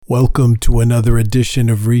Welcome to another edition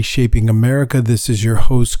of Reshaping America. This is your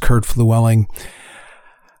host, Kurt Flewelling.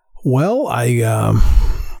 Well, I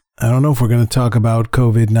don't know if we're going to talk about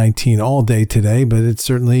COVID-19 all day today, but it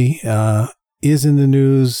certainly is in the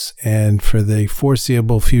news, and for the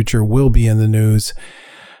foreseeable future will be in the news.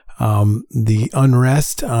 The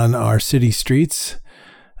unrest on our city streets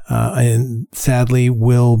and sadly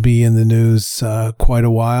will be in the news quite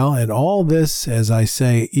a while. And all this, as I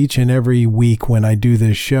say each and every week when I do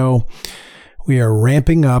this show, we are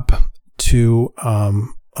ramping up to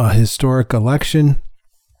a historic election,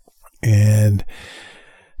 and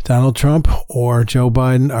Donald Trump or Joe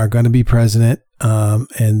Biden are going to be president,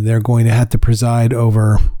 and they're going to have to preside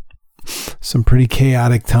over some pretty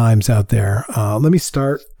chaotic times out there. Let me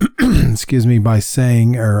start, by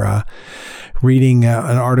saying reading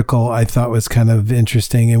an article I thought was kind of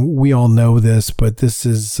interesting, and we all know this, but this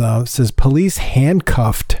is says police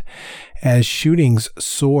handcuffed as shootings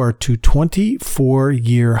soar to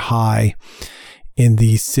 24-year high in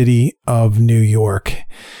the city of New York.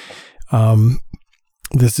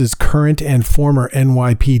 This is current and former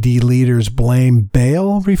NYPD leaders blame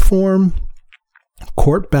bail reform,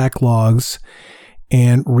 court backlogs,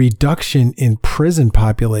 and reduction in prison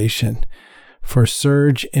population for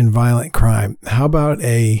surge in violent crime. How about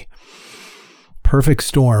a perfect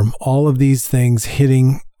storm? All of these things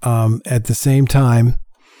hitting at the same time,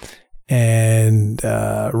 and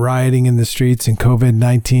rioting in the streets and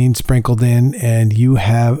COVID-19 sprinkled in, and you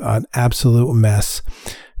have an absolute mess.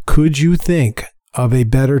 Could you think of a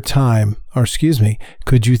better time,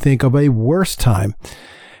 could you think of a worse time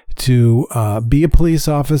to be a police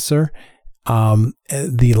officer?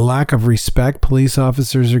 The lack of respect police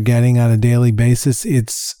officers are getting on a daily basis,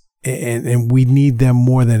 and we need them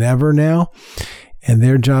more than ever now, and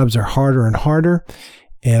their jobs are harder and harder,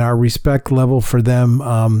 and our respect level for them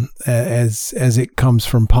as it comes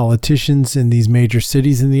from politicians in these major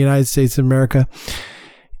cities in the United States of America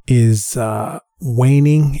is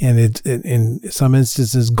waning, and it's in some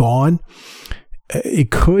instances gone.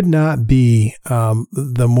 It could not be a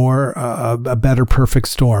better perfect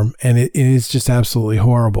storm, and it is just absolutely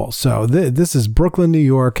horrible. So this is Brooklyn, New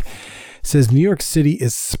York. It says New York City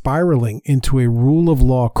is spiraling into a rule of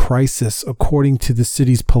law crisis, according to the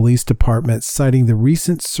city's police department, citing the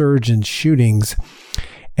recent surge in shootings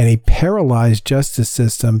and a paralyzed justice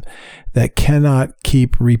system that cannot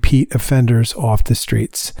keep repeat offenders off the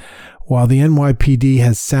streets. While the NYPD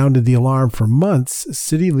has sounded the alarm for months,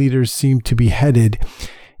 city leaders seem to be headed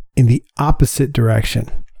in the opposite direction,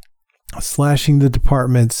 slashing the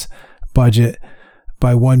department's budget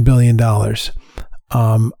by $1 billion.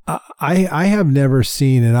 I have never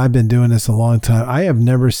seen, and I've been doing this a long time, I have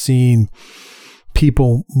never seen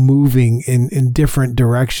people moving in different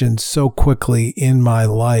directions so quickly in my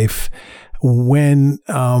life. When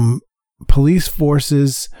police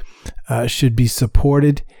forces should be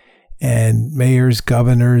supported, and mayors,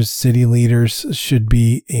 governors, city leaders should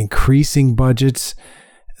be increasing budgets,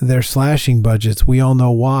 they're slashing budgets. We all know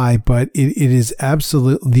why, but it is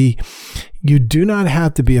absolutely, you do not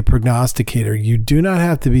have to be a prognosticator. You do not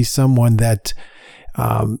have to be someone that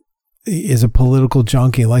is a political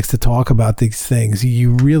junkie, likes to talk about these things.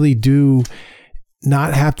 You really do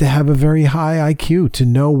not have to have a very high IQ to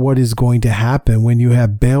know what is going to happen when you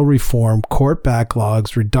have bail reform, court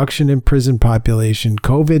backlogs, reduction in prison population,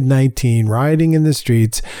 COVID-19, rioting in the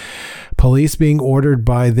streets, police being ordered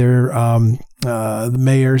by their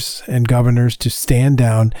mayors and governors to stand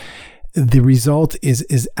down. The result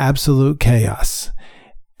is absolute chaos,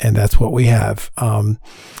 and that's what we have.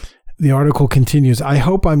 The article continues, I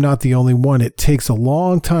hope I'm not the only one. It takes a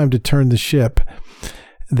long time to turn the ship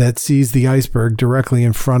that sees the iceberg directly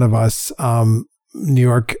in front of us. New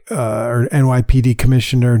York or NYPD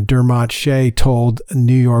Commissioner Dermot Shea told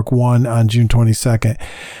New York One on June 22nd.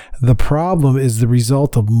 The problem is the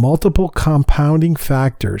result of multiple compounding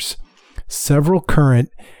factors. Several current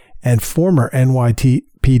and former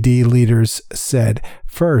NYPD leaders said,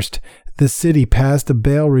 first, the city passed a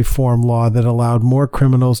bail reform law that allowed more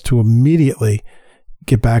criminals to immediately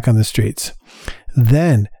get back on the streets.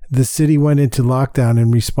 Then, the city went into lockdown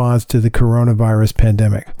in response to the coronavirus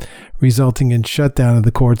pandemic, resulting in shutdown of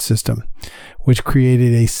the court system, which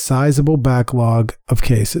created a sizable backlog of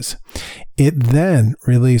cases. It then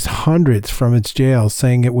released hundreds from its jails,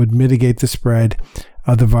 saying it would mitigate the spread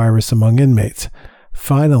of the virus among inmates.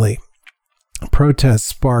 Finally, protests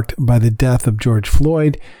sparked by the death of George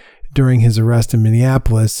Floyd during his arrest in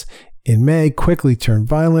Minneapolis in May quickly turned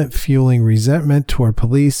violent, fueling resentment toward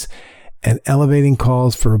police and elevating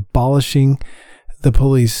calls for abolishing the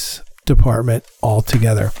police department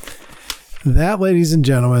altogether. That, ladies and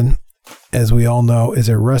gentlemen, as we all know, is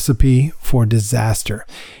a recipe for disaster.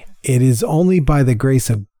 It is only by the grace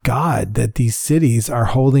of God that these cities are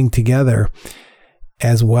holding together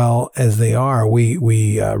as well as they are. We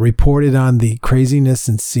reported on the craziness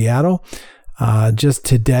in Seattle just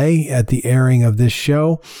today at the airing of this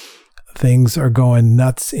show. Things are going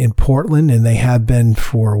nuts in Portland, and they have been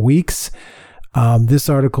for weeks. This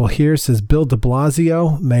article here says Bill de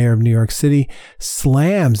Blasio, mayor of New York City,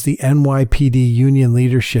 slams the NYPD union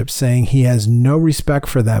leadership, saying he has no respect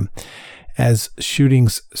for them as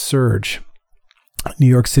shootings surge. New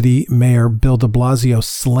York City Mayor Bill de Blasio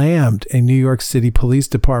slammed a New York City Police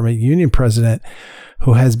Department union president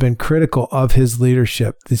who has been critical of his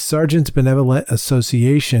leadership. The Sergeants Benevolent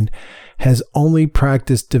Association has only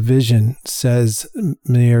practiced division, says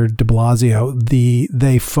Mayor de Blasio.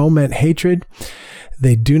 They foment hatred.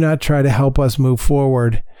 They do not try to help us move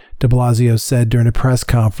forward, de Blasio said during a press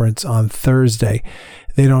conference on Thursday.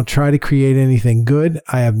 They don't try to create anything good.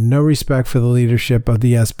 I have no respect for the leadership of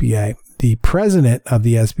the SBA. The president of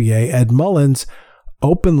the SBA, Ed Mullins,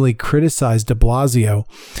 openly criticized de Blasio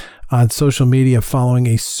on social media following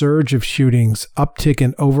a surge of shootings, uptick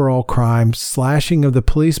in overall crime, slashing of the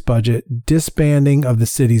police budget, disbanding of the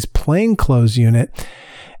city's plainclothes unit,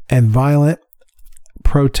 and violent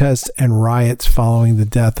protests and riots following the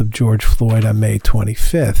death of George Floyd on May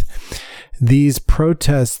 25th. These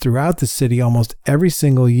protests throughout the city almost every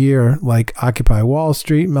single year, like Occupy Wall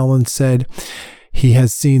Street, Mullins said, he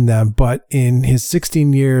has seen them, but in his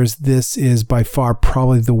 16 years, this is by far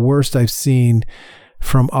probably the worst I've seen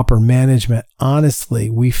from upper management. Honestly,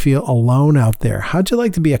 we feel alone out there. How'd you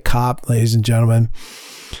like to be a cop, ladies and gentlemen?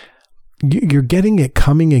 You're getting it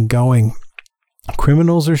coming and going.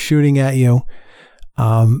 Criminals are shooting at you.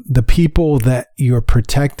 The people that you're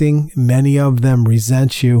protecting, many of them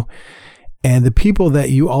resent you. And the people that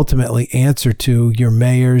you ultimately answer to, your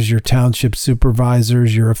mayors, your township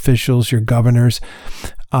supervisors, your officials, your governors,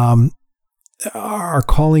 are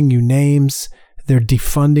calling you names. They're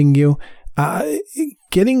defunding you.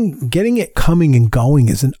 Getting it coming and going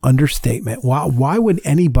is an understatement. Why would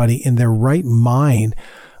anybody in their right mind,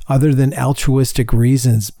 other than altruistic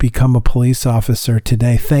reasons, become a police officer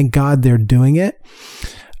today? Thank God they're doing it.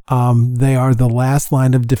 They are the last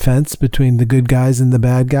line of defense between the good guys and the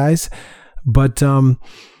bad guys. But,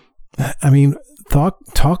 I mean,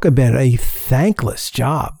 talk about a thankless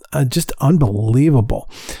job, just unbelievable.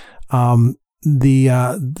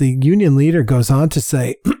 The union leader goes on to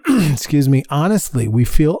say, excuse me, honestly, we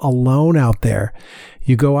feel alone out there.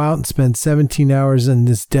 You go out and spend 17 hours in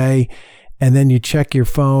this day, and then you check your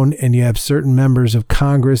phone and you have certain members of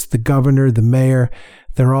Congress, the governor, the mayor,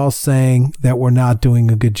 they're all saying that we're not doing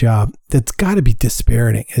a good job. That's got to be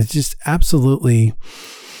dispiriting. It's just absolutely...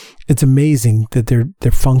 It's amazing that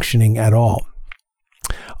they're functioning at all.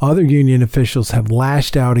 Other union officials have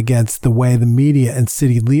lashed out against the way the media and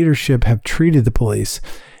city leadership have treated the police,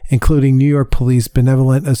 including New York Police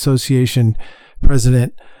Benevolent Association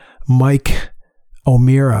President Mike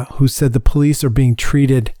O'Meara, who said the police are being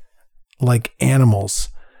treated like animals.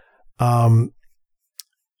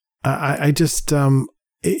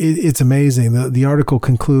 It's amazing. The article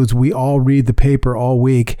concludes, we all read the paper all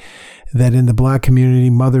week that in the Black community,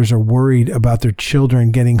 mothers are worried about their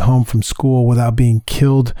children getting home from school without being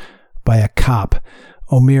killed by a cop.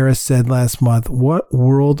 O'Meara said last month, what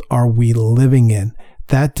world are we living in?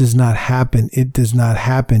 That does not happen. It does not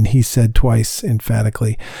happen, he said twice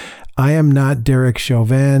emphatically. I am not Derek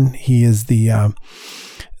Chauvin. He is the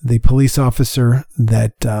police officer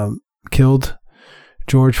that killed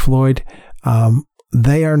George Floyd.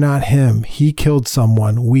 They are not him. He killed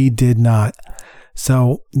someone. We did not.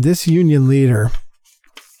 So this union leader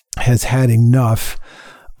has had enough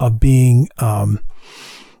of being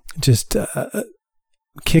just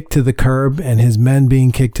kicked to the curb, and his men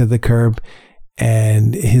being kicked to the curb,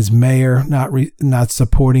 and his mayor not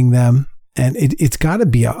supporting them. And it's got to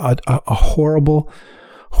be a horrible,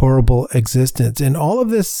 horrible existence. And all of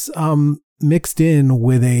this mixed in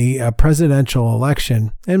with a presidential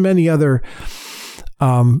election and many other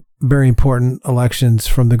very important elections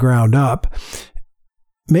from the ground up,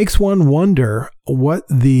 makes one wonder what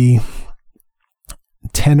the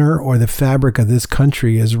tenor or the fabric of this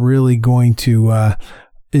country is really going to,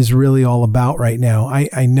 is really all about right now.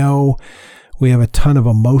 I know we have a ton of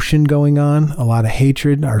emotion going on, a lot of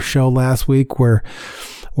hatred. Our show last week where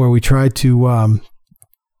we tried to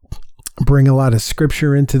bring a lot of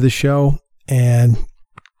scripture into the show, and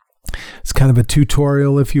it's kind of a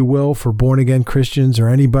tutorial, if you will, for born-again Christians or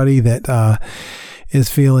anybody that is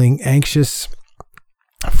feeling anxious,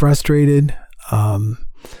 frustrated,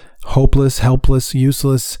 hopeless, helpless,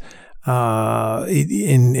 useless.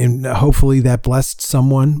 and hopefully that blessed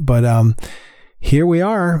someone. But here we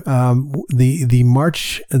are. The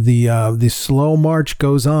march, the slow march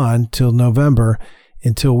goes on till November,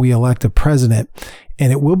 until we elect a president,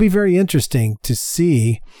 and it will be very interesting to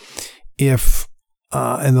see if.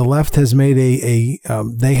 And the left has made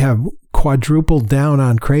they have quadrupled down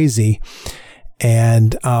on crazy,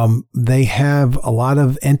 and they have a lot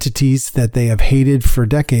of entities that they have hated for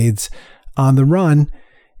decades on the run,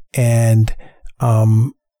 and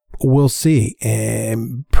we'll see.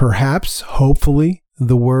 And perhaps, hopefully,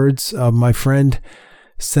 the words of my friend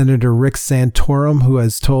Senator Rick Santorum, who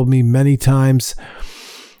has told me many times,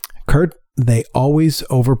 Kurt, they always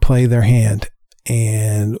overplay their hand,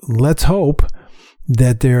 and let's hope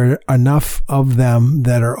that there are enough of them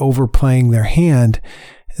that are overplaying their hand,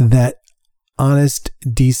 that honest,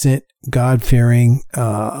 decent, God-fearing,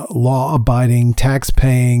 law-abiding,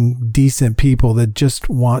 tax-paying, decent people that just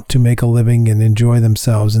want to make a living and enjoy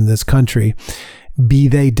themselves in this country, be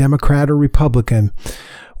they Democrat or Republican,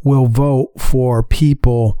 will vote for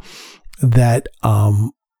people that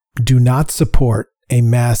do not support a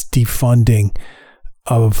mass defunding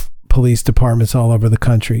of police departments all over the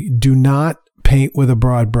country. Do not paint with a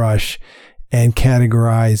broad brush and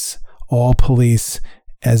categorize all police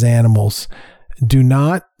as animals. Do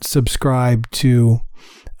not subscribe to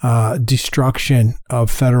destruction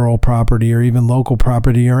of federal property or even local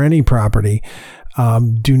property or any property.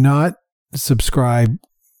 Do not subscribe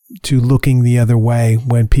to looking the other way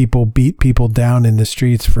when people beat people down in the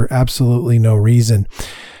streets for absolutely no reason.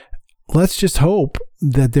 Let's just hope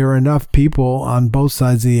that there are enough people on both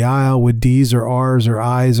sides of the aisle with D's or R's or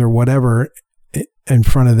I's or whatever in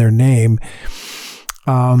front of their name,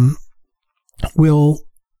 will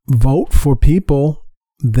vote for people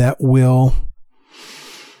that will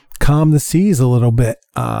calm the seas a little bit.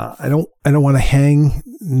 I don't want to hang,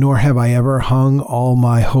 nor have I ever hung all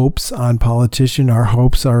my hopes on politician. Our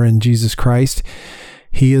hopes are in Jesus Christ.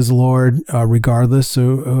 He is Lord, regardless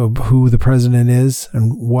of who the president is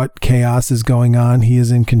and what chaos is going on. He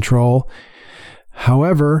is in control.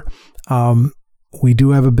 However, we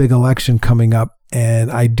do have a big election coming up,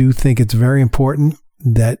 and I do think it's very important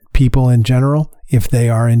that people in general, if they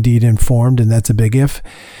are indeed informed, and that's a big if,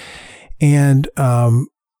 and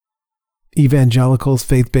evangelicals,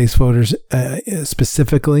 faith-based voters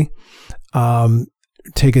specifically,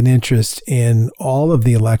 take an interest in all of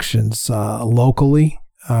the elections, locally,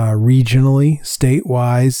 regionally,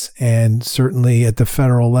 state-wise, and certainly at the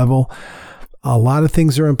federal level. A lot of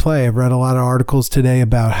things are in play. I've read a lot of articles today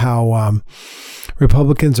about how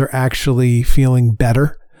Republicans are actually feeling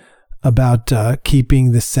better about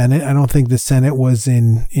keeping the Senate. I don't think the Senate was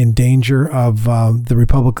in danger of the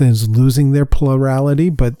Republicans losing their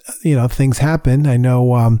plurality, but things happen. I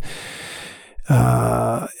know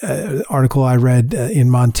article I read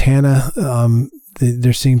in Montana,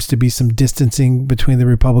 there seems to be some distancing between the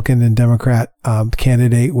Republican and Democrat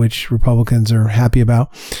candidate, which Republicans are happy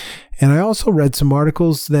about. And I also read some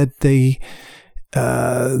articles that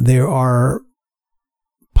there are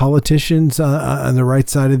politicians on the right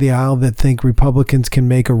side of the aisle that think Republicans can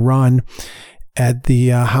make a run at the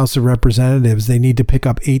House of Representatives. They need to pick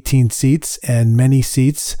up 18 seats, and many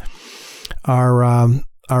seats are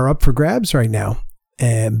up for grabs right now.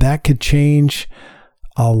 And that could change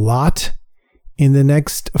a lot in the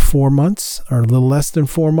next 4 months, or a little less than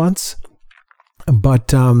 4 months.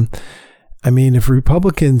 But if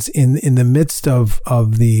Republicans in the midst of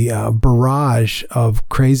the barrage of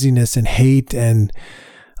craziness and hate and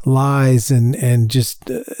lies and just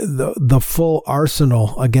the full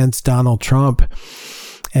arsenal against Donald Trump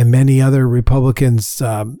and many other Republicans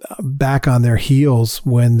back on their heels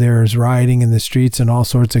when there's rioting in the streets and all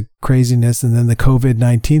sorts of craziness, and then the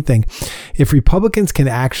COVID-19 thing. If Republicans can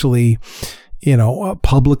actually,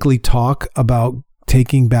 publicly talk about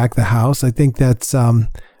taking back the House, I think that's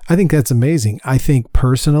amazing. I think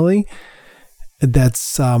personally,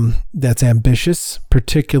 that's ambitious,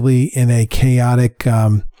 particularly in a chaotic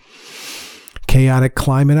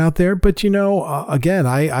climate out there. But, again,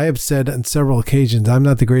 I have said on several occasions, I'm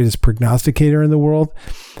not the greatest prognosticator in the world,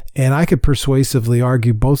 and I could persuasively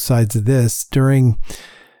argue both sides of this. During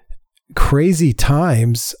crazy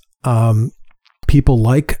times, people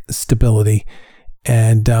like stability,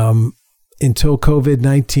 and until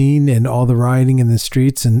COVID-19 and all the rioting in the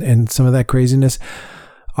streets and some of that craziness,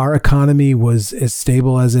 our economy was as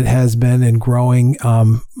stable as it has been and growing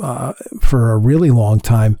for a really long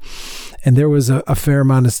time. And there was a fair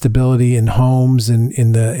amount of stability in homes and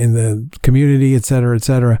in the community, et cetera, et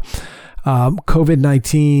cetera.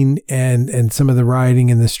 COVID-19 and some of the rioting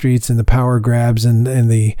in the streets and the power grabs and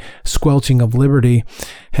the squelching of liberty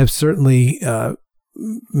have certainly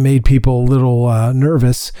made people a little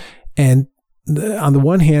nervous. And on the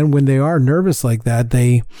one hand, when they are nervous like that,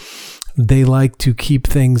 they like to keep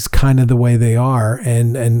things kind of the way they are.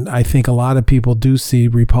 And I think a lot of people do see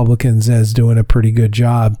Republicans as doing a pretty good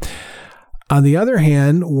job. On the other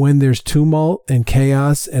hand, when there's tumult and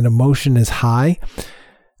chaos and emotion is high,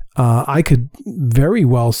 I could very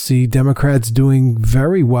well see Democrats doing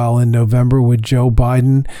very well in November with Joe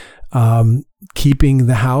Biden keeping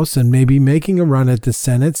the House and maybe making a run at the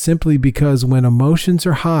Senate, simply because when emotions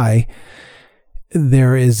are high,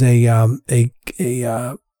 there is a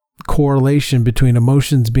correlation between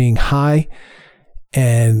emotions being high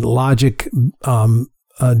and logic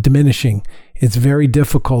diminishing. It's very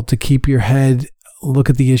difficult to keep your head,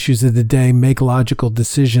 look at the issues of the day, make logical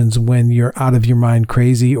decisions when you're out of your mind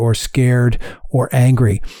crazy or scared or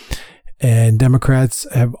angry. And Democrats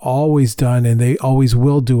have always done, and they always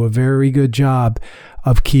will do, a very good job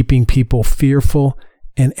of keeping people fearful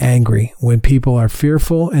and angry. When people are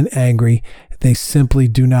fearful and angry, they simply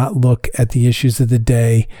do not look at the issues of the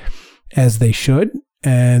day as they should.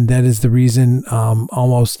 And that is the reason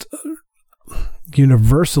almost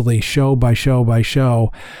universally, show by show by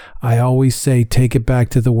show, I always say, take it back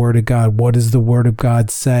to the Word of God. What does the Word of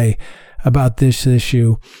God say about this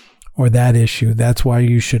issue or that issue? That's why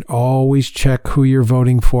you should always check who you're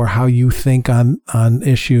voting for, how you think on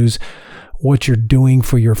issues, what you're doing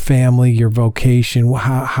for your family, your vocation,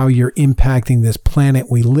 how you're impacting this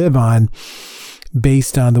planet we live on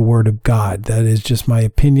based on the Word of God. That is just my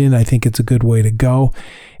opinion. I think it's a good way to go.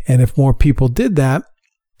 And if more people did that,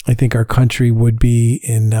 I think our country would be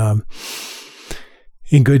in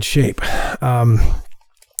good shape.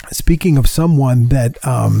 Speaking of someone that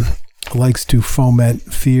likes to foment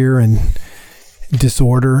fear and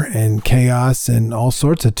disorder and chaos and all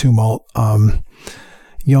sorts of tumult,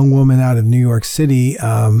 young woman out of New York City,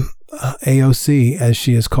 AOC, as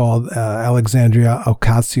she is called, Alexandria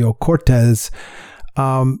Ocasio-Cortez.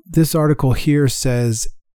 This article here says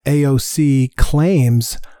AOC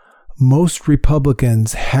claims most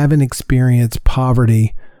Republicans haven't experienced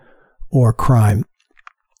poverty or crime.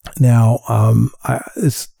 Now,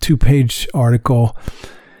 this 2-page article,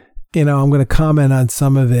 I'm going to comment on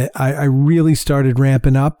some of it. I really started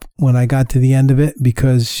ramping up when I got to the end of it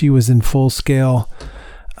because she was in full scale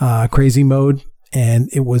crazy mode, and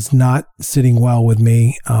it was not sitting well with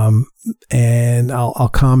me. And I'll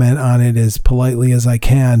comment on it as politely as I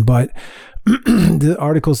can, but the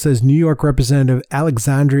article says New York Representative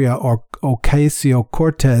Alexandria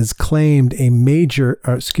Ocasio-Cortez claimed a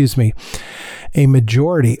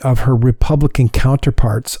majority of her Republican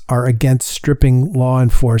counterparts are against stripping law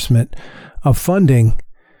enforcement of funding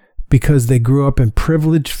because they grew up in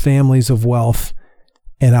privileged families of wealth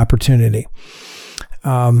and opportunity.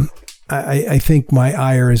 I think my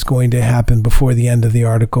ire is going to happen before the end of the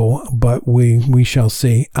article, but we shall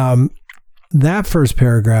see. That first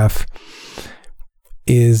paragraph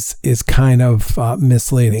is kind of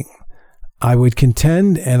misleading. I would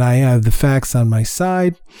contend, and I have the facts on my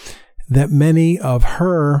side, that many of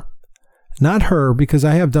her, not her, because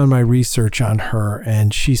I have done my research on her,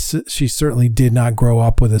 and she certainly did not grow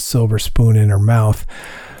up with a silver spoon in her mouth,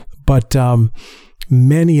 but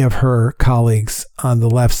many of her colleagues on the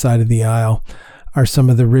left side of the aisle are some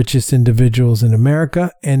of the richest individuals in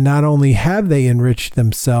America. And not only have they enriched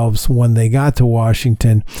themselves when they got to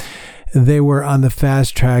Washington, they were on the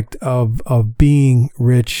fast track of being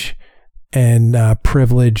rich and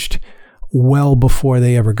privileged well before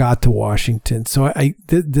they ever got to Washington. So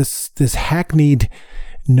this hackneyed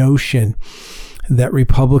notion that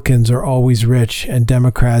Republicans are always rich and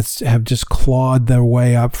Democrats have just clawed their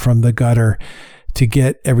way up from the gutter to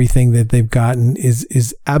get everything that they've gotten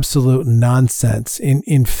is absolute nonsense.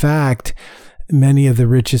 In fact, many of the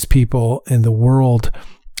richest people in the world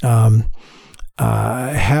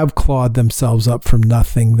have clawed themselves up from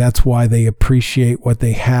nothing. That's why they appreciate what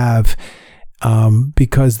they have,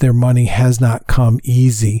 because their money has not come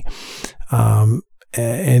easy. And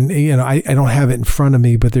I don't have it in front of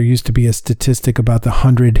me, but there used to be a statistic about the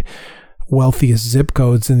 100 wealthiest zip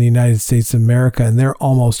codes in the United States of America, and they're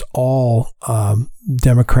almost all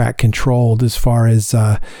Democrat controlled as far as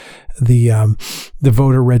the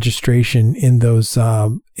voter registration in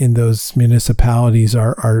those municipalities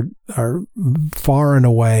are far and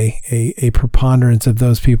away a preponderance of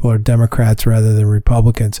those people are Democrats rather than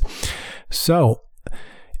Republicans. So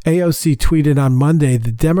AOC tweeted on Monday,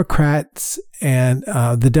 the Democrats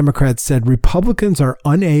said Republicans are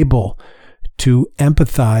unable to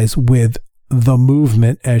empathize with the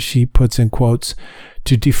movement, as she puts in quotes,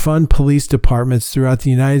 to defund police departments throughout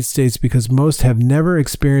the United States because most have never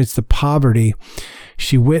experienced the poverty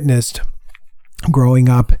she witnessed growing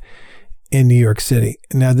up in New York City.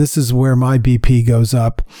 Now, this is where my BP goes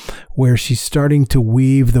up, where she's starting to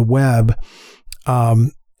weave the web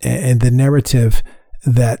and the narrative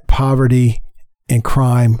that poverty and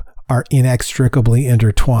crime are inextricably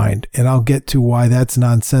intertwined. And I'll get to why that's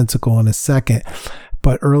nonsensical in a second.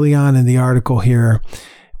 But early on in the article here,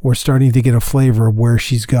 we're starting to get a flavor of where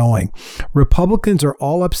she's going. Republicans are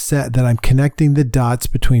all upset that I'm connecting the dots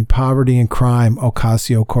between poverty and crime,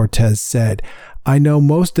 Ocasio-Cortez said. I know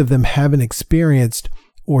most of them haven't experienced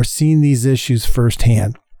or seen these issues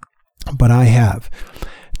firsthand, but I have.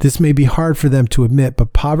 This may be hard for them to admit,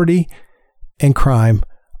 but poverty and crime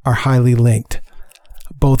are highly linked,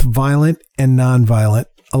 both violent and nonviolent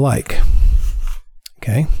alike.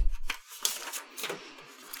 Okay.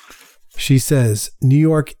 She says, New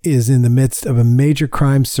York is in the midst of a major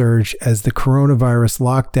crime surge as the coronavirus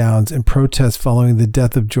lockdowns and protests following the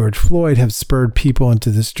death of George Floyd have spurred people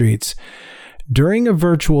into the streets. During a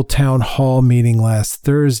virtual town hall meeting last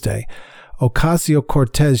Thursday,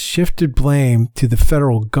 Ocasio-Cortez shifted blame to the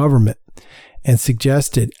federal government and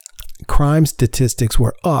suggested crime statistics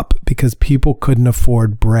were up because people couldn't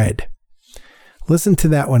afford bread. Listen to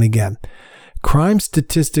that one again. Crime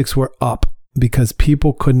statistics were up because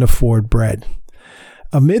people couldn't afford bread.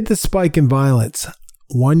 Amid the spike in violence,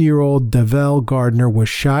 1-year-old Davell Gardner was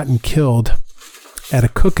shot and killed at a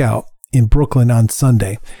cookout in Brooklyn on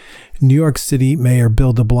Sunday. New York City Mayor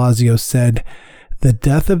Bill de Blasio said, "The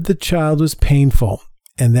death of the child was painful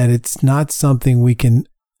and that it's not something we can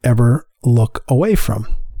ever look away from."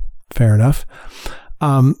 Fair enough.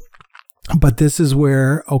 But this is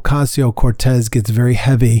where Ocasio-Cortez gets very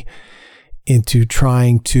heavy into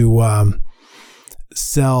trying to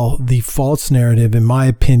sell the false narrative, in my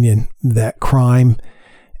opinion, that crime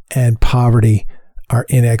and poverty are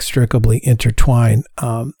inextricably intertwined.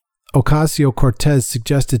 Ocasio-Cortez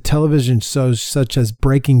suggested television shows such as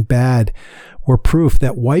Breaking Bad were proof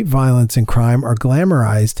that white violence and crime are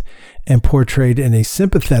glamorized and portrayed in a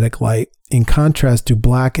sympathetic light, in contrast to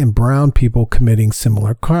black and brown people committing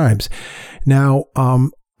similar crimes. Now,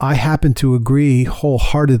 I happen to agree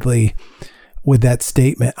wholeheartedly with that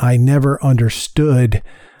statement. I never understood,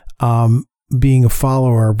 being a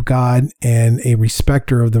follower of God and a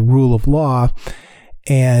respecter of the rule of law,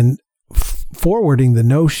 and forwarding the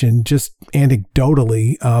notion just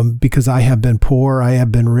anecdotally, because I have been poor, I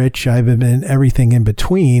have been rich, I've been everything in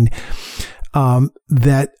between,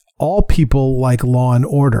 that all people like law and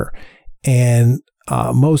order, and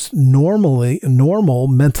most normal,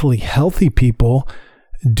 mentally healthy people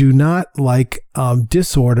do not like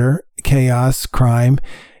disorder, chaos, crime,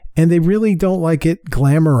 and they really don't like it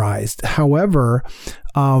glamorized. However,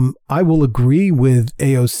 I will agree with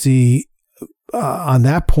AOC on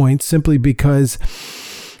that point, simply because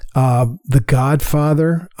The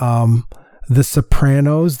Godfather, The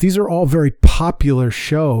Sopranos, these are all very popular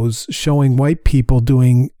shows showing white people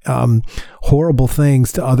doing horrible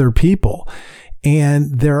things to other people.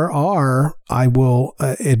 And there are, I will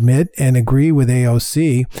admit and agree with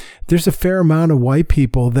AOC, there's a fair amount of white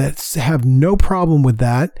people that have no problem with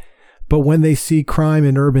that. But when they see crime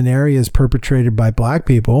in urban areas perpetrated by black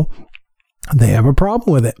people, they have a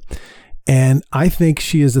problem with it. And I think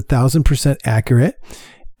she is 1,000% accurate.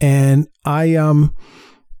 And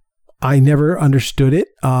I never understood it.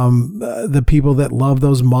 The people that love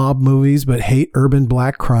those mob movies but hate urban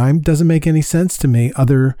black crime doesn't make any sense to me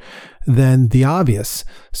other than the obvious.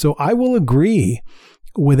 So I will agree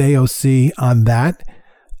with AOC on that.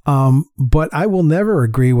 But I will never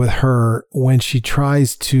agree with her when she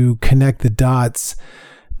tries to connect the dots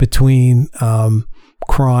between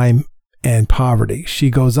crime and poverty.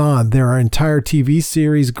 She goes on, there are entire TV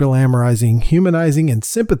series glamorizing, humanizing, and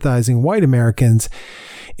sympathizing white Americans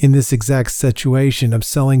in this exact situation of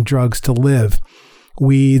selling drugs to live,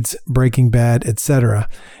 Weeds, Breaking Bad, etc.,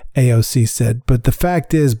 AOC said. But the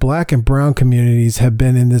fact is, black and brown communities have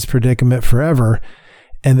been in this predicament forever,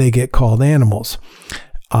 and they get called animals.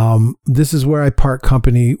 This is where I part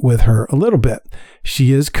company with her a little bit.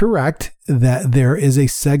 She is correct that there is a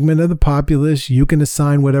segment of the populace, you can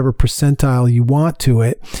assign whatever percentile you want to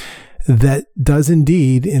it, that does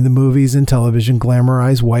indeed in the movies and television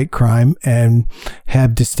glamorize white crime and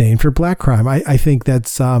have disdain for black crime. I think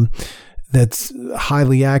that's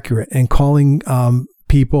highly accurate, and calling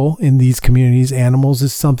people in these communities animals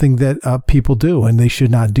is something that people do, and they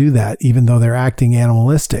should not do that, even though they're acting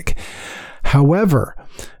animalistic. However,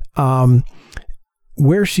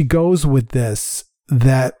 where she goes with this,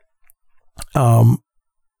 that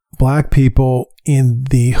Black people in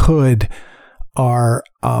the hood are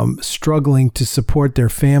struggling to support their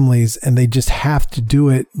families, and they just have to do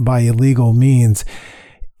it by illegal means,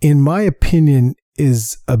 in my opinion,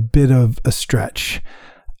 is a bit of a stretch.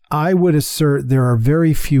 I would assert there are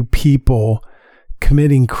very few people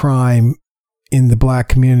committing crime in the Black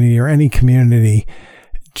community or any community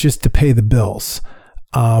just to pay the bills.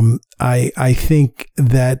 I think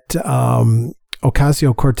that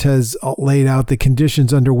Ocasio-Cortez laid out the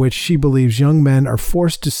conditions under which she believes young men are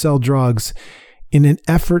forced to sell drugs in an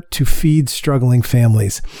effort to feed struggling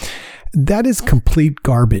families. That is complete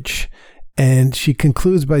garbage. And she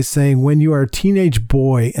concludes by saying, when you are a teenage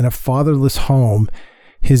boy in a fatherless home,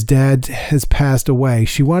 his dad has passed away.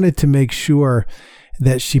 She wanted to make sure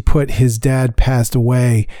that she put his dad passed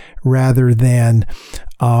away rather than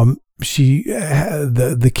the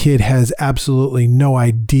kid has absolutely no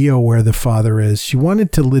idea where the father is. She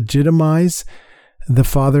wanted to legitimize the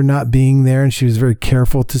father not being there, and she was very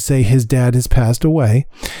careful to say his dad has passed away.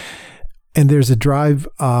 And there's a drive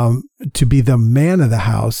to be the man of the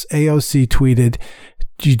house. AOC tweeted,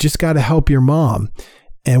 "You just got to help your mom."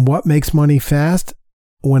 And what makes money fast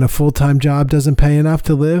when a full-time job doesn't pay enough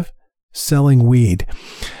to live? Selling weed.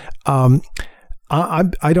 I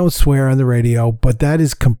don't swear on the radio, but that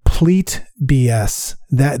is complete BS.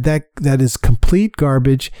 That is complete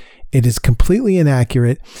garbage. It is completely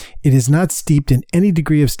inaccurate. It is not steeped in any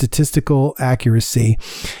degree of statistical accuracy.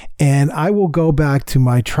 And I will go back to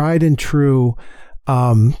my tried and true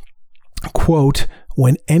quote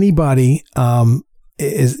when anybody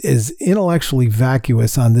is intellectually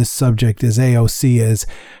vacuous on this subject as AOC is,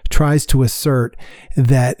 tries to assert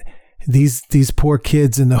that these poor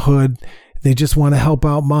kids in the hood, they just want to help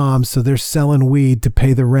out mom, so they're selling weed to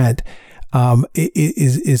pay the rent. It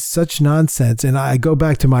is such nonsense. And I go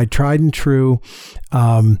back to my tried and true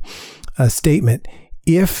statement.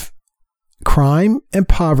 If crime and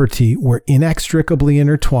poverty were inextricably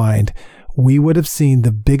intertwined, we would have seen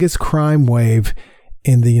the biggest crime wave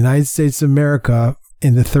in the United States of America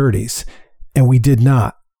in the 30s, and we did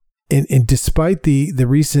not. And despite the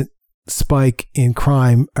recent spike in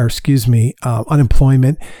crime,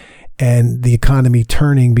 unemployment, and the economy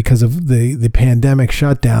turning because of the pandemic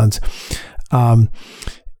shutdowns,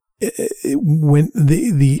 when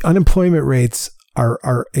the unemployment rates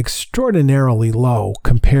are extraordinarily low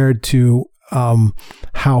compared to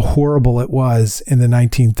how horrible it was in the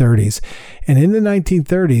 1930s. And in the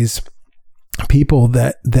 1930s, people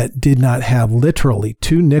that did not have literally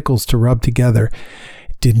 2 nickels to rub together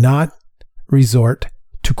did not resort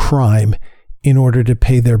to crime in order to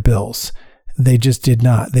pay their bills. They just did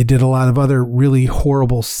not. They did a lot of other really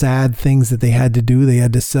horrible, sad things that they had to do. They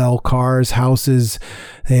had to sell cars, houses.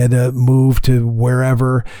 They had to move to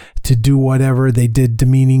wherever to do whatever. They did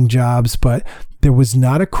demeaning jobs, but there was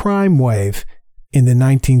not a crime wave in the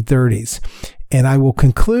 1930s. And I will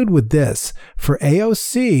conclude with this. For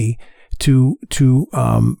AOC to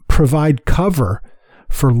provide cover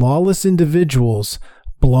for lawless individuals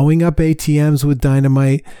blowing up ATMs with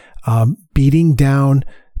dynamite, beating down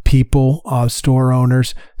people, store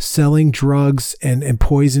owners, selling drugs and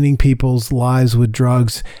poisoning people's lives with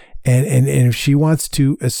drugs. And if she wants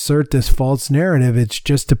to assert this false narrative, it's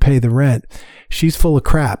just to pay the rent. She's full of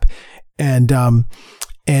crap. And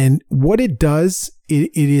what it does,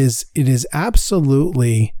 it is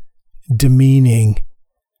absolutely demeaning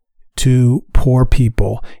to poor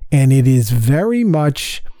people. And it is very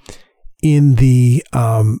much in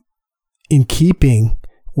keeping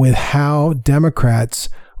with how Democrats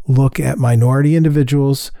look at minority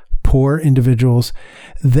individuals, poor individuals.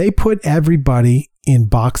 They put everybody in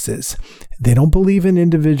boxes. They don't believe in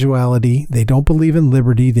individuality. They don't believe in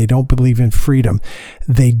liberty. They don't believe in freedom.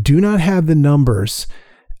 They do not have the numbers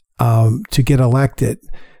to get elected.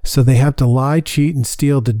 So they have to lie, cheat, and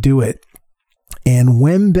steal to do it. And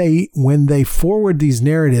when they forward these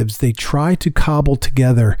narratives, they try to cobble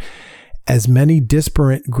together as many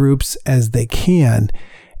disparate groups as they can.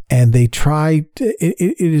 And they try,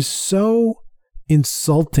 it is so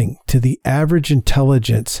insulting to the average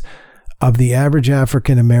intelligence of the average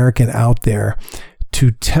African American out there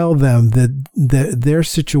to tell them that their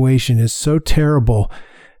situation is so terrible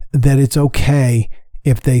that it's okay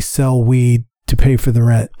if they sell weed to pay for the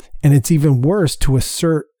rent. And it's even worse to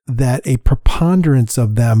assert that a preponderance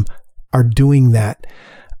of them are doing that.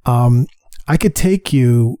 I could take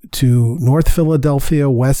you to North Philadelphia,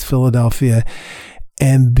 West Philadelphia,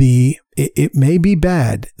 and it may be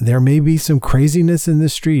bad. There may be some craziness in the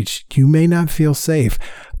streets. You may not feel safe.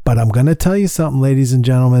 But I'm going to tell you something, ladies and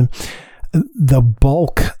gentlemen. The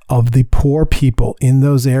bulk of the poor people in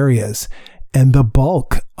those areas, And the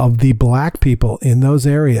bulk of the black people in those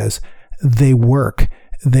areas, they work.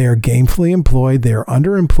 They are gainfully employed. They are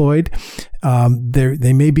underemployed.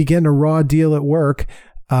 They may be getting a raw deal at work.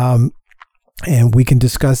 And we can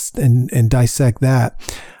discuss and dissect that.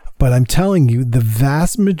 But I'm telling you, the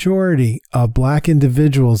vast majority of black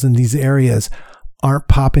individuals in these areas aren't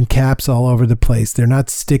popping caps all over the place. They're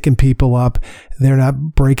not sticking people up. They're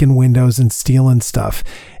not breaking windows and stealing stuff.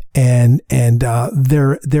 And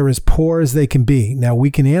they're as poor as they can be. Now,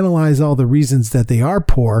 we can analyze all the reasons that they are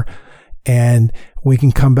poor, and we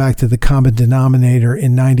can come back to the common denominator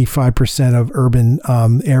in 95% of urban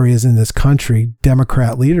areas in this country,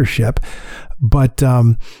 Democrat leadership. But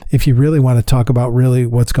if you really want to talk about really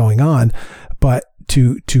what's going on, but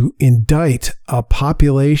to indict a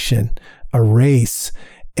population, a race,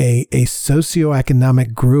 a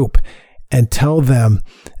socioeconomic group, and tell them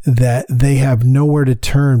that they have nowhere to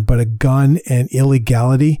turn but a gun and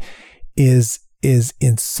illegality is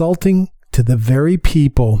insulting to the very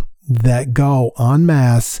people that go en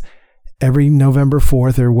masse every November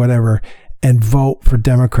 4th or whatever and vote for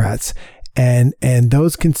Democrats. And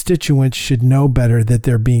those constituents should know better, that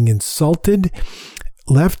they're being insulted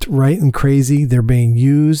left, right, and crazy. They're being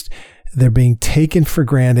used. They're being taken for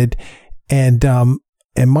granted. And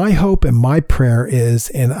my hope and my prayer is,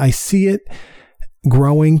 and I see it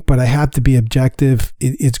growing, but I have to be objective.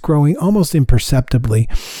 It's growing almost imperceptibly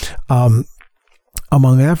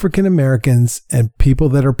among African Americans and people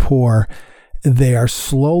that are poor. They are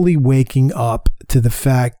slowly waking up to the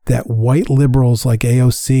fact that white liberals like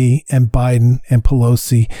AOC and Biden and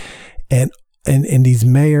Pelosi and these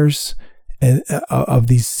mayors and of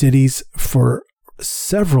these cities for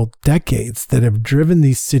several decades that have driven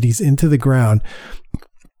these cities into the ground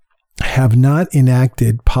have not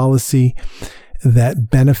enacted policy that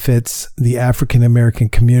benefits the African American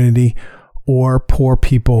community or poor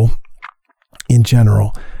people in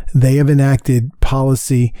general. They have enacted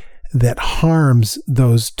policy that harms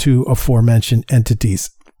those two aforementioned entities.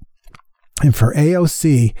 And for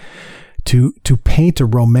AOC to paint a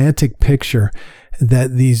romantic picture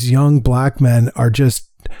that these young black men are just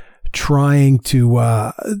trying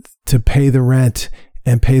to pay the rent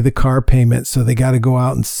and pay the car payment, so they got to go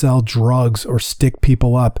out and sell drugs or stick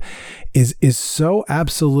people up, is so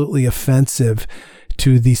absolutely offensive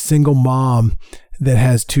to the single mom that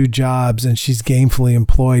has two jobs and she's gainfully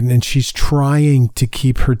employed and she's trying to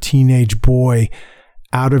keep her teenage boy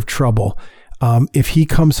out of trouble. If he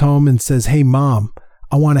comes home and says, "Hey, Mom,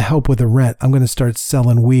 I want to help with the rent. I'm going to start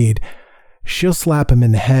selling weed," she'll slap him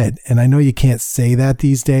in the head. And I know you can't say that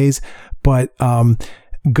these days, but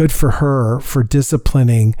good for her for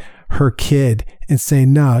disciplining her kid and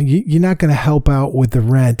saying, "No, you're not going to help out with the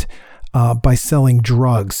rent by selling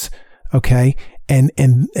drugs." Okay.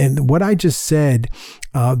 And what I just said,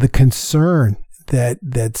 the concern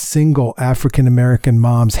that single African American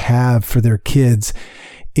moms have for their kids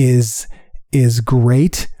is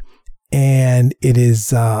great, and it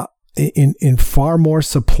is in far more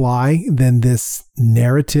supply than this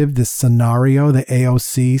narrative, this scenario that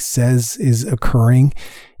AOC says is occurring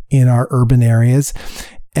in our urban areas,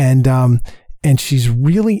 and she's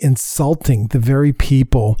really insulting the very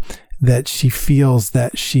people that she feels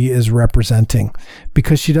that she is representing,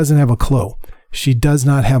 because she doesn't have a clue. She does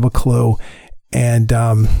not have a clue. And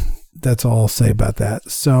that's all I'll say about that.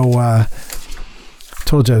 So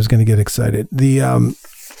told you I was going to get excited.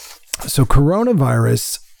 So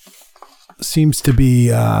coronavirus seems to be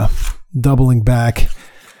doubling back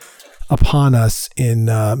upon us in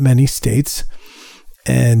many states,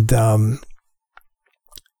 and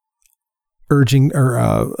urging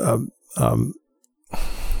or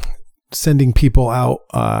sending people out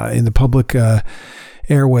in the public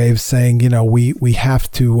airwaves saying, we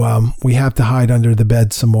have to hide under the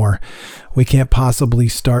bed some more. We can't possibly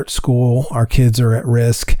start school. Our kids are at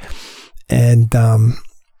risk. And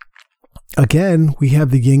again, we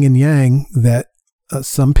have the yin and yang that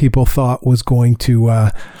some people thought was going to,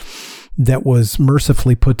 that was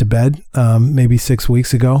mercifully put to bed maybe 6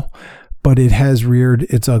 weeks ago, but it has reared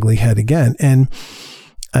its ugly head again. And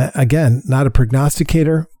again, not a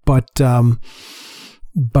prognosticator, but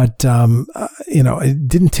it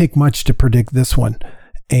didn't take much to predict this one.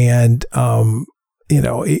 And,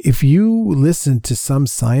 if you listen to some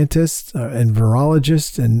scientists and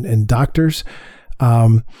virologists and doctors,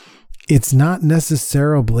 it's not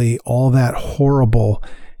necessarily all that horrible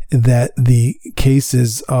that the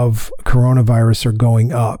cases of coronavirus are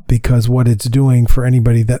going up, because what it's doing, for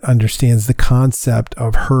anybody that understands the concept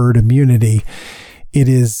of herd immunity, it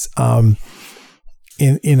is,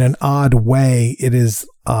 in an odd way, it is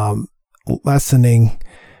lessening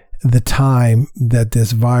the time that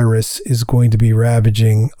this virus is going to be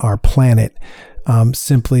ravaging our planet,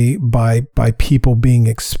 simply by people being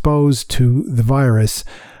exposed to the virus.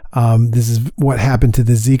 This is what happened to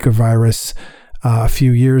the Zika virus a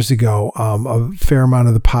few years ago. A fair amount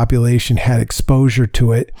of the population had exposure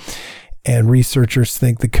to it, and researchers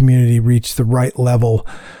think the community reached the right level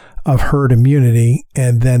of herd immunity,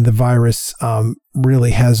 and then the virus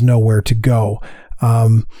really has nowhere to go.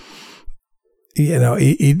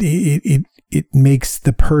 It makes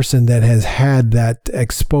the person that has had that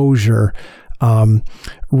exposure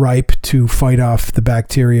ripe to fight off the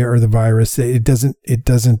bacteria or the virus. It doesn't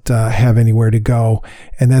have anywhere to go,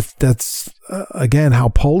 and that's again how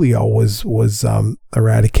polio was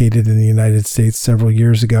eradicated in the United States several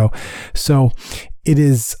years ago. So it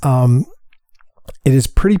is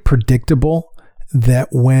pretty predictable that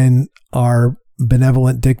when our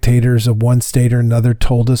benevolent dictators of one state or another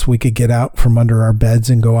told us we could get out from under our beds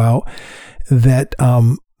and go out, that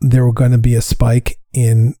there were going to be a spike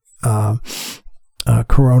in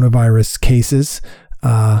coronavirus cases.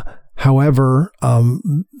 However,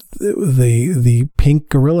 the pink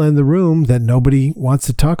gorilla in the room that nobody wants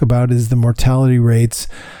to talk about is the mortality rates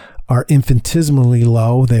are infinitesimally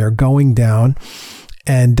low. They are going down,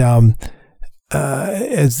 and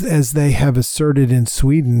as they have asserted in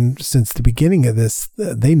Sweden since the beginning of this,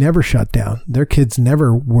 they never shut down. Their kids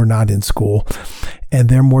were not in school, and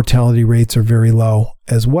their mortality rates are very low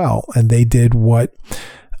as well. And they did what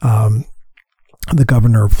the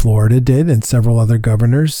governor of Florida did, and several other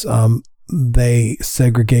governors. They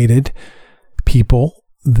segregated people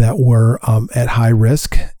that were at high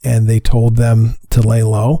risk, and they told them to lay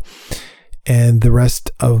low. And the rest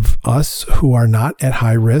of us who are not at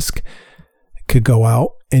high risk could go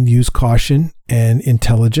out and use caution and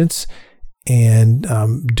intelligence and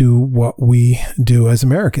do what we do as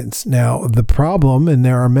Americans. Now, the problem, and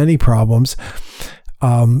there are many problems,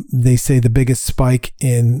 they say the biggest spike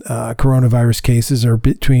in coronavirus cases are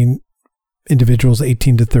between individuals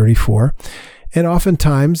 18 to 34. And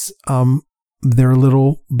oftentimes, they're a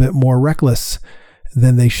little bit more reckless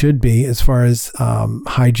than they should be as far as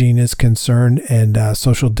hygiene is concerned and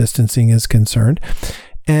social distancing is concerned.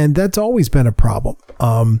 And that's always been a problem.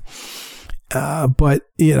 But,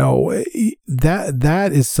 that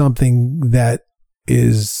is something that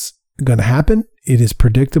is going to happen. It is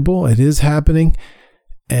predictable. It is happening.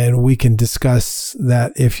 And we can discuss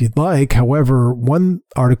that if you'd like. However, one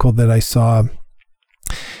article that I saw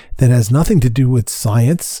that has nothing to do with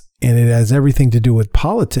science and it has everything to do with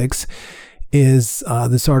politics is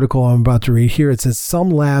this article I'm about to read here. It says, some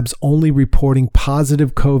labs only reporting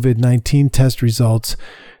positive COVID-19 test results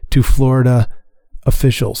to Florida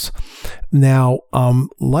officials. Now,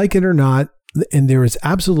 like it or not, and there is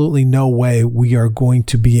absolutely no way we are going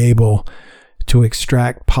to be able to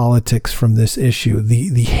extract politics from this issue.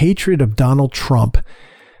 The hatred of Donald Trump,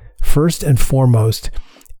 first and foremost,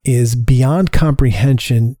 is beyond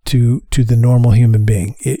comprehension to the normal human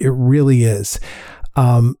being. It really is.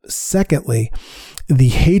 Secondly, the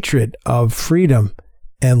hatred of freedom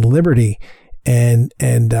and liberty and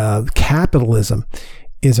capitalism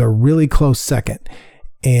is a really close second.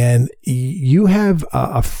 And you have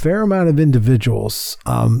a fair amount of individuals,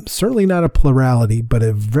 certainly not a plurality, but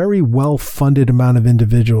a very well-funded amount of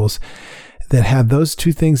individuals that have those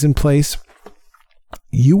two things in place.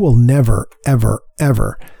 You will never, ever,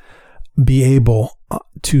 ever be able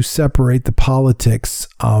to separate the politics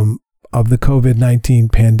of the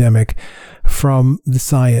COVID-19 pandemic from the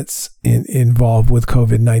science involved with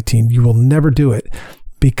COVID-19. You will never do it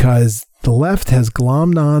because the left has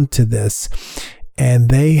glommed on to this, and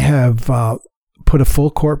they have put a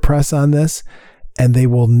full court press on this, and they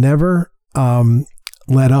will never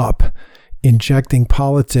let up injecting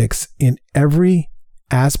politics in every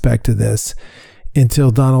aspect of this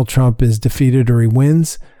until Donald Trump is defeated or he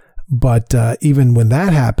wins. But even when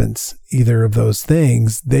that happens, either of those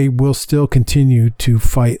things, they will still continue to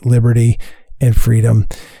fight liberty and freedom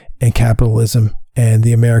and capitalism and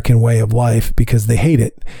the American way of life because they hate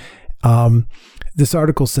it. This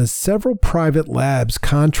article says several private labs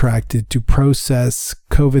contracted to process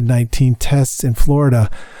COVID-19 tests in Florida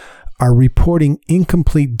are reporting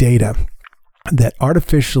incomplete data that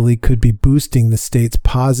artificially could be boosting the state's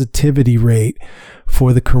positivity rate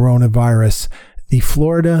for the coronavirus, the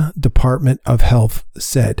Florida Department of Health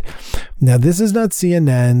said. Now, this is not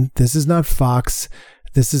CNN. This is not Fox.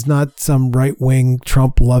 This is not some right-wing,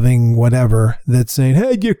 Trump-loving whatever that's saying,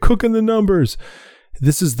 hey, you're cooking the numbers.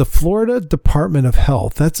 This is the Florida Department of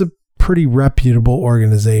Health. That's a pretty reputable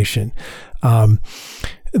organization.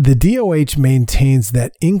 The DOH maintains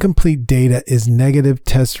that incomplete data is negative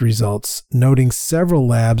test results, noting several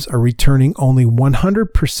labs are returning only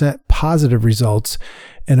 100% positive results,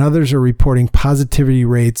 and others are reporting positivity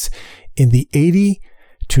rates in the 80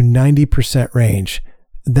 to 90% range.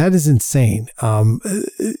 That is insane.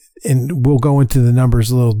 And we'll go into the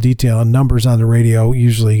numbers a little detail. And numbers on the radio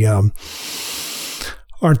usually aren't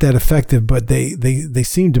that effective, but they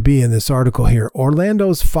seem to be in this article here.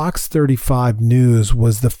 Orlando's Fox 35 News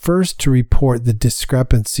was the first to report the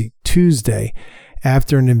discrepancy Tuesday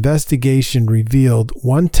after an investigation revealed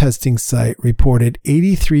one testing site reported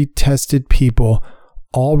 83 tested people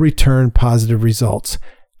all returned positive results.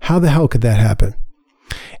 How the hell could that happen?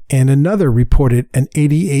 And another reported an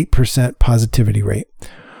 88% positivity rate.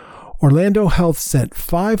 Orlando Health sent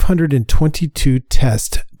 522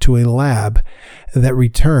 tests to a lab that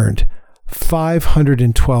returned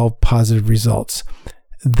 512 positive results.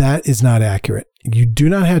 That is not accurate. You do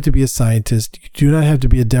not have to be a scientist. You do not have to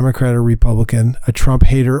be a Democrat or Republican, a Trump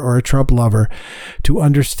hater or a Trump lover to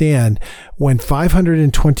understand when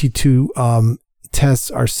 522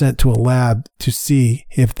 tests are sent to a lab to see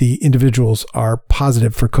if the individuals are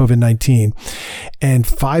positive for COVID-19 and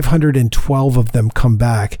 512 of them come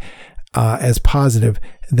back as positive,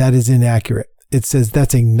 that is inaccurate. It says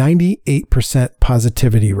that's a 98%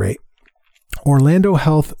 positivity rate. Orlando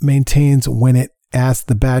Health maintains when it asked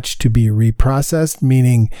the batch to be reprocessed,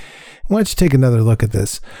 meaning, why don't you take another look at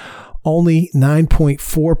this? Only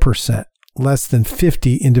 9.4%, less than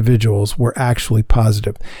 50 individuals were actually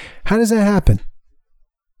positive. How does that happen?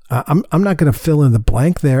 I'm not going to fill in the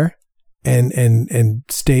blank there and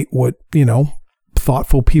state what,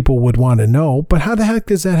 thoughtful people would want to know, but how the heck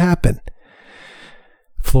does that happen?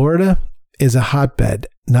 Florida is a hotbed,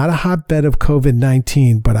 not a hotbed of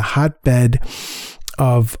COVID-19, but a hotbed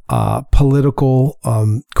of political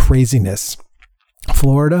craziness.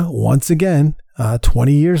 Florida, once again,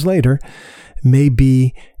 20 years later, may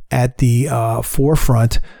be at the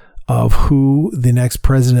forefront of who the next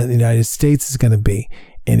president of the United States is going to be.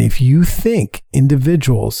 And if you think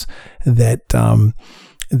individuals that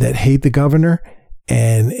hate the governor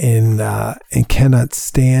and cannot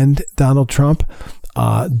stand Donald Trump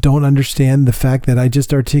don't understand the fact that I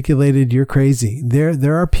just articulated, you're crazy.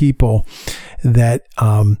 There are people that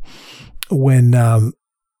when Governor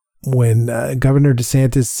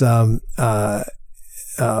DeSantis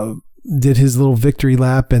did his little victory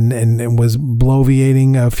lap and was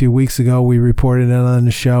bloviating a few weeks ago, we reported it on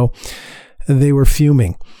the show. They were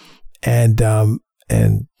fuming, and Donald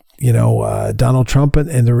Trump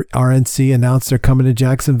and the RNC announced they're coming to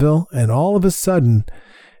Jacksonville, and all of a sudden,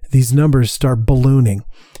 these numbers start ballooning.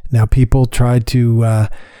 Now, people tried to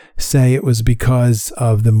say it was because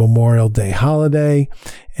of the Memorial Day holiday,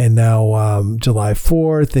 and now July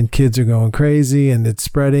 4th, and kids are going crazy, and it's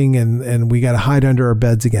spreading, and we got to hide under our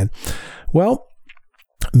beds again. Well,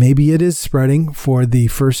 maybe it is spreading for the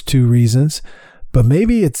first two reasons. But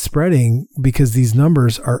maybe it's spreading because these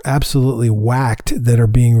numbers are absolutely whacked that are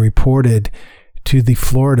being reported to the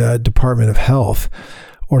Florida Department of Health.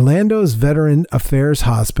 Orlando's Veteran Affairs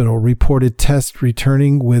Hospital reported tests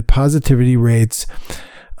returning with positivity rates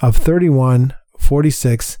of 31,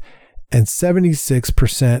 46, and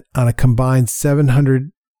 76% on a combined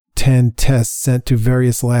 710 tests sent to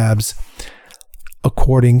various labs,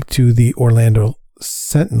 according to the Orlando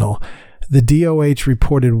Sentinel. The DOH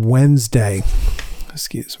reported Wednesday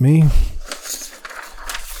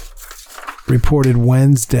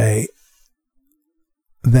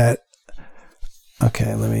that,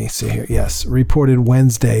 okay, let me see here. Yes, reported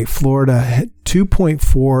Wednesday, Florida had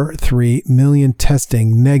 2.43 million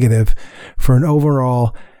testing negative for an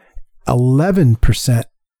overall 11%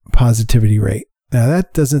 positivity rate. Now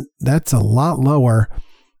that's a lot lower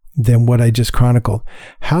than what I just chronicled.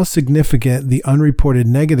 How significant the unreported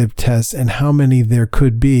negative tests and how many there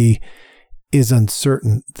could be is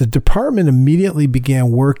uncertain. The department immediately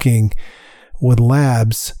began working with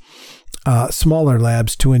labs, smaller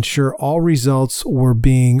labs, to ensure all results were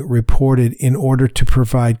being reported in order to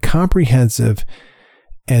provide comprehensive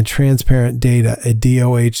and transparent data, a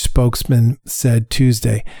DOH spokesman said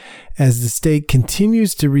Tuesday. As the state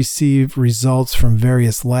continues to receive results from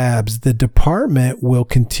various labs, the department will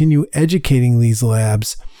continue educating these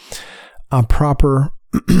labs on proper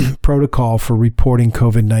protocol for reporting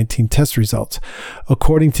COVID-19 test results.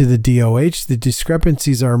 According to the DOH, the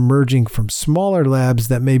discrepancies are emerging from smaller labs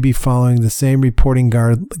that may be following the same reporting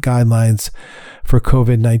guidelines for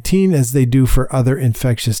COVID-19 as they do for other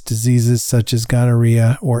infectious diseases such as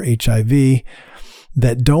gonorrhea or HIV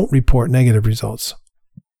that don't report negative results.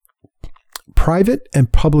 Private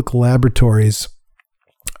and public laboratories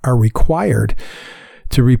are required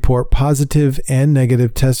to report positive and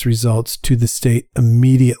negative test results to the state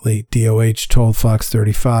immediately, DOH told Fox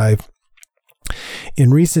 35.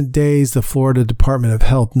 In recent days, the Florida Department of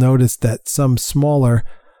Health noticed that some smaller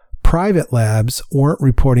private labs weren't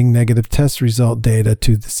reporting negative test result data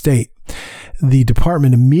to the state. The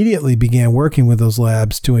department immediately began working with those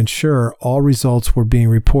labs to ensure all results were being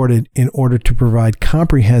reported in order to provide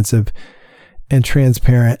comprehensive and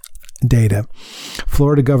transparent data.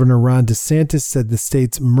 Florida Governor Ron DeSantis said the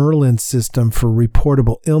state's Merlin system for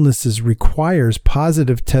reportable illnesses requires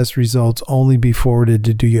positive test results only be forwarded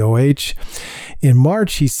to DOH. In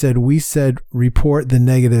March, he said, "We said report the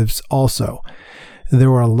negatives also." There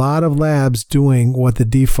were a lot of labs doing what the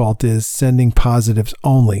default is, sending positives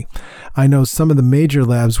only. I know some of the major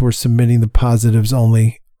labs were submitting the positives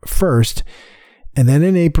only first, and then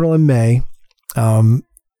in April and May,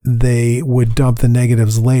 they would dump the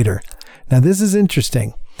negatives later. Now, this is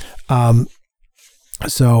interesting. They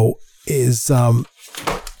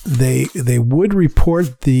would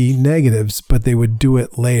report the negatives, but they would do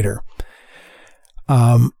it later.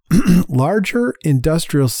 Larger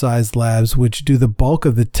industrial-sized labs, which do the bulk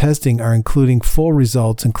of the testing, are including full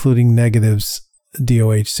results, including negatives,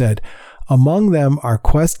 DOH said. Among them are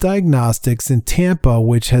Quest Diagnostics in Tampa,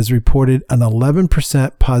 which has reported an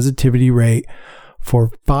 11% positivity rate for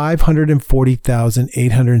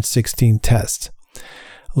 540,816 tests.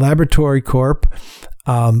 Laboratory Corp,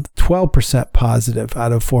 12% positive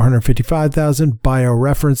out of 455,000.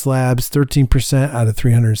 BioReference Labs, 13% out of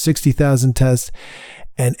 360,000 tests.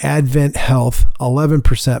 And Advent Health,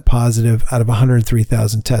 11% positive out of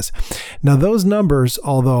 103,000 tests. Now, those numbers,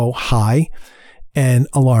 although high and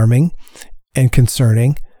alarming and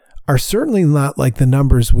concerning, are certainly not like the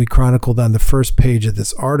numbers we chronicled on the first page of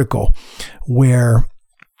this article, where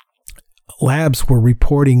labs were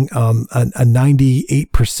reporting a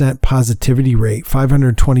 98% positivity rate.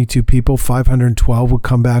 522 people, 512 would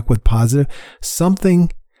come back with positive.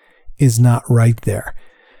 Something is not right there.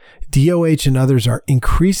 DOH and others are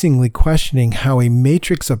increasingly questioning how a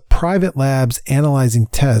matrix of private labs analyzing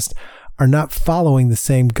tests are not following the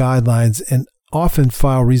same guidelines and often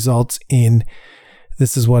file results in,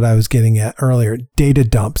 this is what I was getting at earlier, data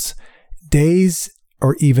dumps, days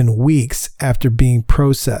or even weeks after being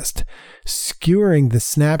processed, skewering the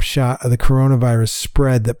snapshot of the coronavirus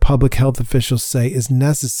spread that public health officials say is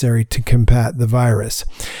necessary to combat the virus.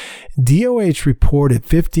 DOH reported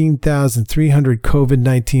 15,300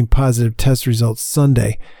 COVID-19 positive test results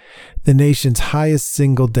Sunday, the nation's highest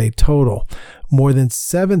single-day total. More than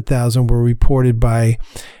 7,000 were reported by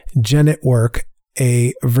GenetWork,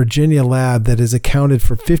 a Virginia lab that has accounted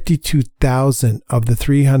for 52,000 of the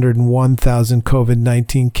 301,000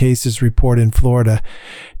 COVID-19 cases reported in Florida,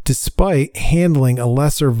 despite handling a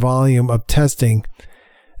lesser volume of testing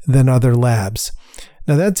than other labs.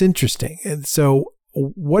 Now, that's interesting. And so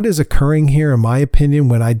what is occurring here, in my opinion,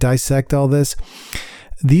 when I dissect all this,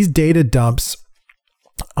 these data dumps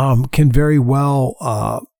can very well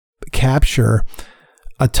capture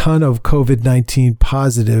a ton of COVID-19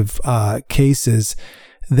 positive cases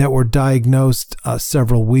that were diagnosed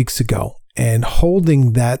several weeks ago, and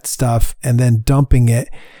holding that stuff and then dumping it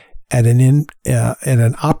at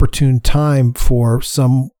an opportune time for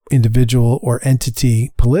some individual or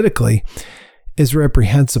entity politically is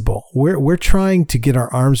reprehensible. We're trying to get our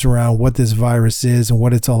arms around what this virus is and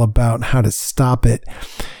what it's all about and how to stop it.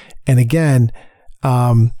 And again,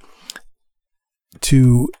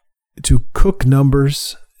 to cook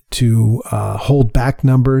numbers, to hold back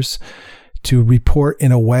numbers, to report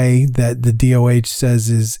in a way that the DOH says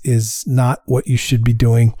is not what you should be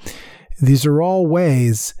doing. These are all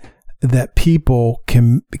ways that people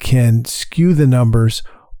can skew the numbers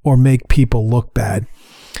or make people look bad.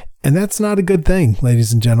 And that's not a good thing,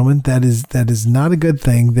 ladies and gentlemen. That is not a good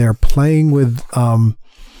thing. They're playing with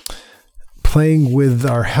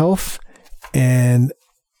our health, and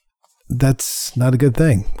that's not a good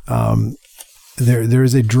thing. There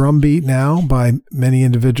is a drumbeat now by many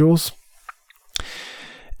individuals,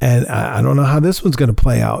 and I don't know how this one's going to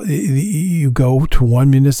play out. You go to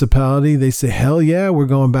one municipality, they say, "Hell yeah, we're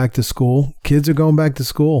going back to school. Kids are going back to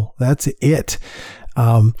school." That's it.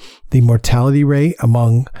 The mortality rate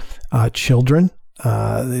among children,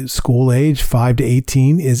 school age 5 to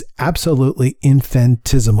 18, is absolutely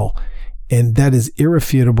infinitesimal, and that is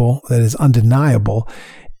irrefutable. That is undeniable.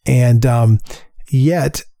 And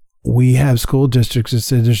yet we have school districts that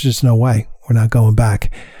say there's just no way, we're not going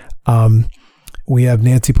back. We have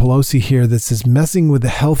Nancy Pelosi here that says messing with the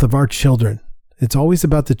health of our children. It's always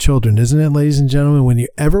about the children, isn't it, ladies and gentlemen? When you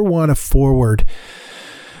ever want to forward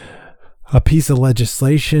a piece of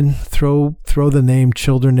legislation, throw the name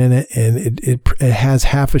children in it, and it has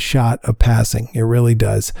half a shot of passing. It really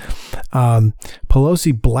does.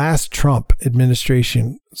 Pelosi blasts Trump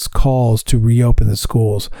administration's calls to reopen the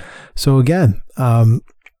schools. So again,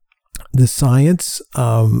 the science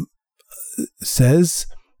says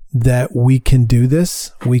that we can do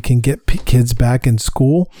this. We can get kids back in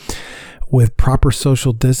school with proper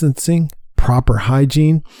social distancing, proper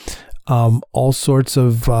hygiene, all sorts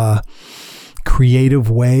of creative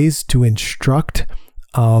ways to instruct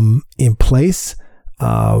in place.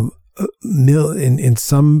 In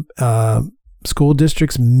some school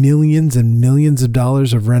districts, millions and millions of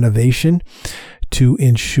dollars of renovation to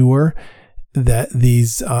ensure that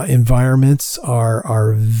these environments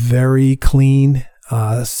are very clean,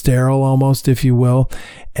 sterile almost, if you will,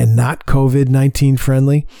 and not COVID-19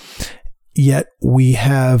 friendly. Yet we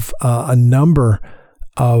have a number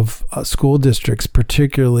of school districts,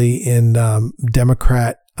 particularly in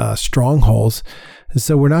Democrat strongholds.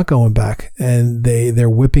 So we're not going back, and they're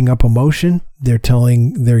whipping up emotion. They're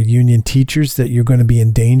telling their union teachers that you're going to be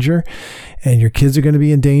in danger and your kids are going to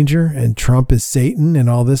be in danger, and Trump is Satan and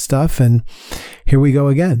all this stuff. And here we go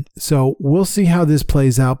again. So we'll see how this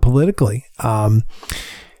plays out politically. I'm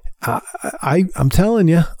telling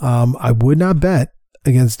you, I would not bet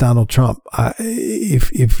against Donald Trump.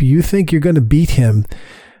 If you think you're going to beat him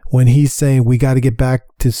when he's saying we got to get back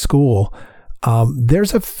to school,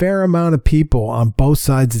 there's a fair amount of people on both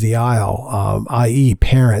sides of the aisle, i.e.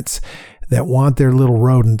 parents, that want their little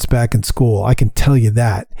rodents back in school. I can tell you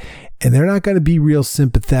that. And they're not going to be real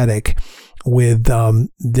sympathetic with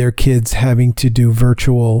their kids having to do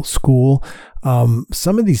virtual school.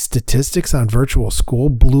 Some of these statistics on virtual school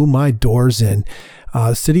blew my doors in.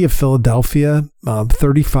 City of Philadelphia,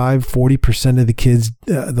 35-40% of the kids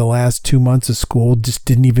the last 2 months of school just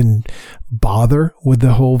didn't even bother with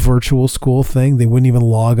the whole virtual school thing. They wouldn't even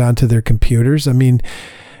log onto their computers. I mean,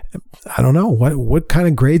 I don't know what kind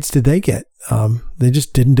of grades did they get. They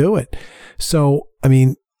just didn't do it. So, I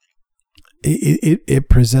mean, it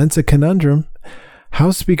presents a conundrum.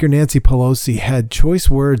 House Speaker Nancy Pelosi had choice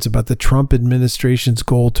words about the Trump administration's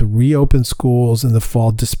goal to reopen schools in the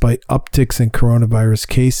fall despite upticks in coronavirus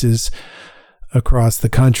cases across the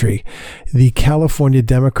country. The California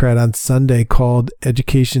Democrat on Sunday called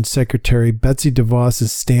Education Secretary Betsy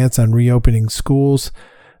DeVos's stance on reopening schools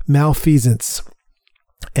malfeasance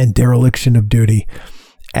and dereliction of duty,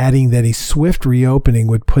 adding that a swift reopening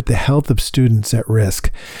would put the health of students at risk.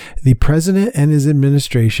 The president and his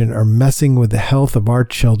administration are messing with the health of our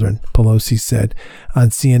children, Pelosi said on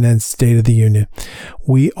CNN's State of the Union.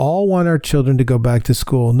 We all want our children to go back to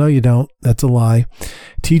school. No, you don't. That's a lie.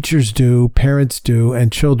 Teachers do, parents do, and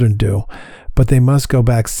children do, but they must go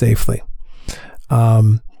back safely.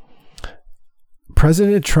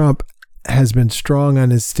 President Trump has been strong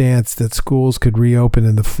on his stance that schools could reopen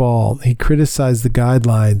in the fall. He criticized the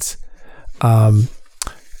guidelines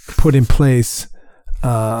put in place.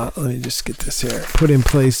 Let me just get this here. Put in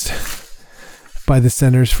place by the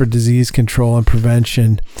Centers for Disease Control and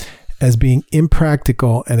Prevention as being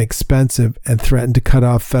impractical and expensive, and threatened to cut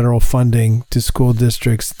off federal funding to school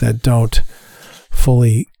districts that don't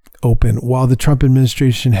fully open. While the Trump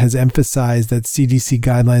administration has emphasized that CDC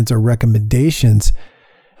guidelines are recommendations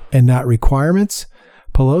and not requirements,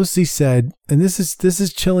 Pelosi said, and this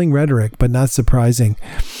is chilling rhetoric, but not surprising,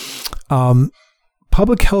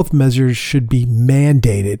 public health measures should be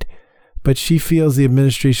mandated, but she feels the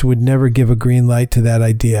administration would never give a green light to that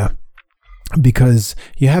idea because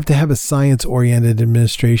you have to have a science-oriented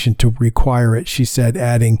administration to require it, she said,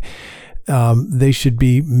 adding, they should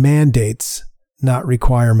be mandates, not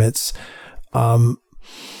requirements.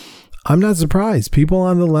 I'm not surprised. People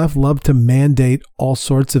on the left love to mandate all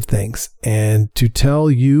sorts of things, and to tell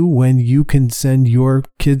you when you can send your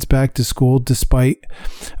kids back to school despite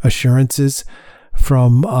assurances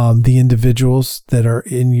from the individuals that are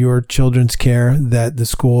in your children's care that the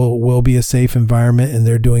school will be a safe environment, and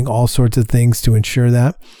they're doing all sorts of things to ensure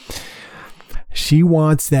that. She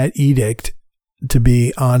wants that edict to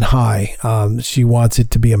be on high. She wants it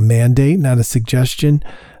to be a mandate, not a suggestion.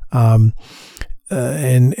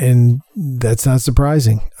 And that's not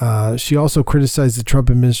surprising. She also criticized the Trump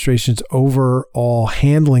administration's overall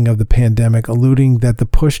handling of the pandemic, alluding that the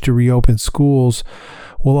push to reopen schools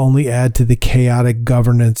will only add to the chaotic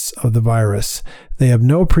governance of the virus. They have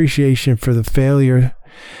no appreciation for the failure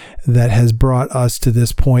that has brought us to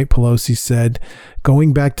this point, Pelosi said.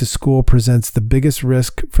 Going back to school presents the biggest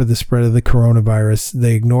risk for the spread of the coronavirus.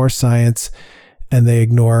 They ignore science and they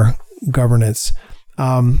ignore governance.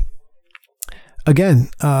 Again,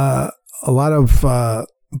 a lot of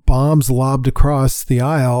bombs lobbed across the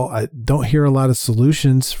aisle. I don't hear a lot of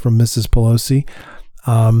solutions from Mrs. Pelosi.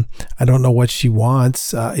 I don't know what she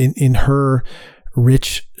wants. In her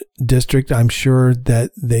rich district, I'm sure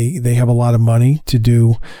that they have a lot of money to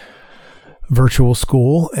do virtual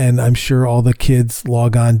school, and I'm sure all the kids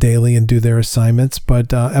log on daily and do their assignments,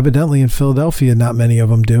 but evidently in Philadelphia, not many of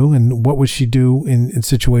them do. And what would she do in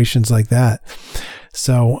situations like that?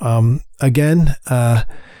 So again,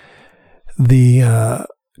 the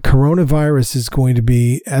coronavirus is going to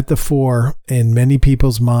be at the fore in many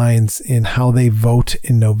people's minds in how they vote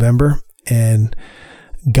in November, and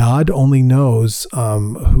God only knows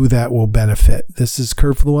who that will benefit. This is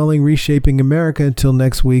Kurt Llewellyn, Reshaping America. Until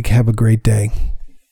next week, have a great day.